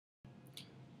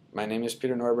My name is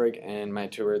Peter Norberg, and my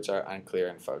two words are unclear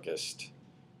and focused.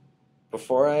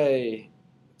 Before I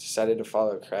decided to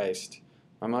follow Christ,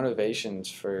 my motivations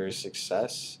for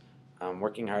success,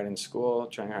 working hard in school,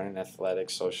 trying hard in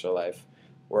athletics, social life,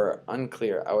 were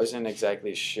unclear. I wasn't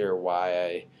exactly sure why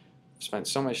I spent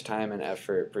so much time and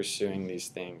effort pursuing these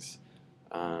things.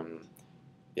 Um,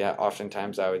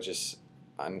 Oftentimes I would just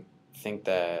think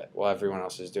that, well, everyone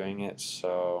else is doing it,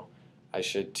 so I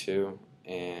should too,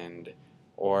 and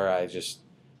or I just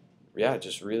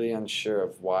really unsure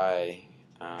of why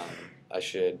um, I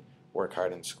should work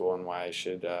hard in school and why I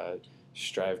should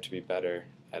strive to be better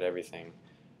at everything.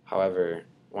 However,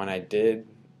 when I did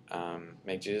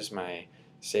make Jesus my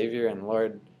Savior and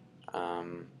Lord,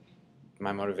 um,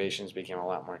 my motivations became a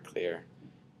lot more clear.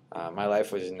 My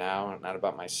life was now not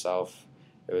about myself.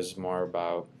 It was more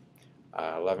about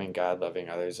loving God, loving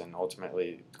others, and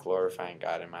ultimately glorifying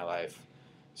God in my life.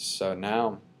 So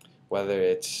now, whether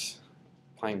it's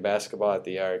playing basketball at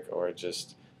the Arc or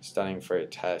just studying for a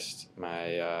test,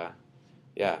 I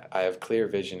have clear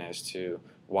vision as to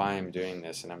why I'm doing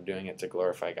this, and I'm doing it to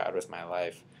glorify God with my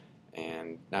life,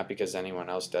 and not because anyone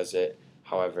else does it.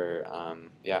 However,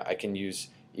 I can use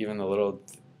even the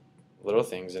little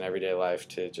things in everyday life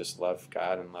to just love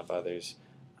God and love others.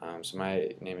 So my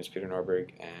name is Peter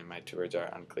Norberg, and my two words are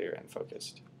unclear and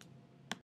focused.